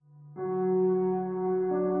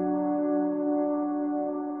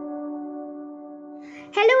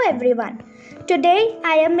everyone. Today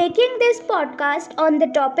I am making this podcast on the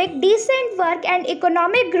topic decent work and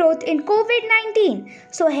economic growth in COVID-19.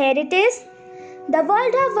 So here it is. The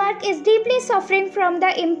world of work is deeply suffering from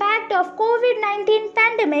the impact of COVID-19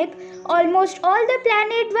 pandemic. Almost all the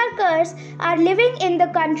planet workers are living in the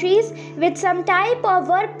countries with some type of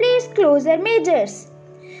workplace closure measures.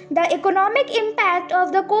 The economic impact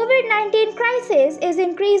of the COVID-19 crisis is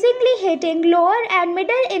increasingly hitting lower and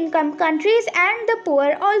middle income countries and the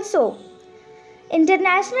poor also.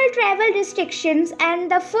 International travel restrictions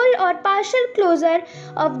and the full or partial closure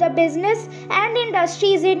of the business and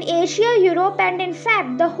industries in Asia, Europe and in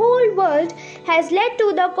fact the whole world has led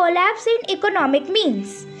to the collapse in economic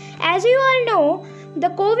means. As you all know, the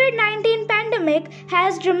COVID-19 pandemic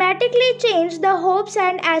has dramatically changed the hopes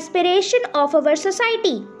and aspirations of our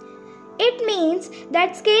society. It means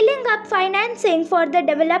that scaling up financing for the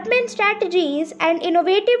development strategies and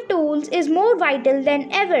innovative tools is more vital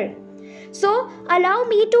than ever. So, allow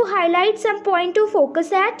me to highlight some points to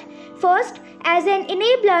focus at. First, as an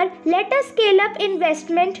enabler, let us scale up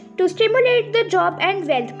investment to stimulate the job and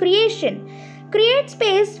wealth creation. Create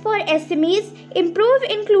space for SMEs, improve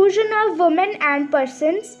inclusion of women and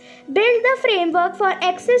persons, build the framework for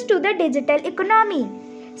access to the digital economy.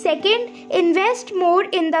 Second, invest more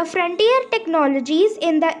in the frontier technologies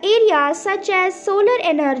in the areas such as solar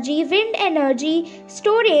energy, wind energy,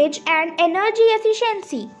 storage and energy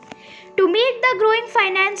efficiency. To meet the growing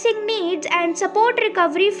financing needs and support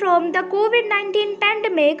recovery from the COVID-19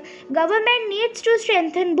 pandemic, government needs to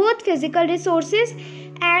strengthen both physical resources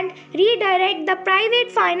and redirect the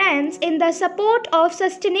private finance in the support of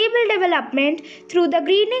sustainable development through the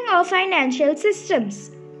greening of financial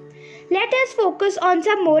systems. Let us focus on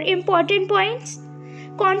some more important points.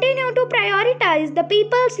 Continue to prioritize the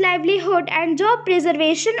people's livelihood and job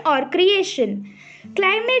preservation or creation.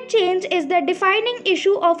 Climate change is the defining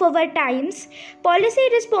issue of our times. Policy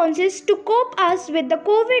responses to cope us with the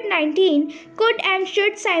COVID-19 could and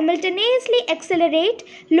should simultaneously accelerate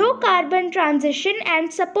low carbon transition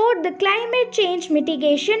and support the climate change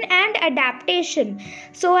mitigation and adaptation.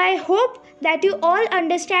 So I hope that you all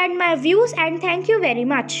understand my views and thank you very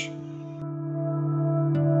much.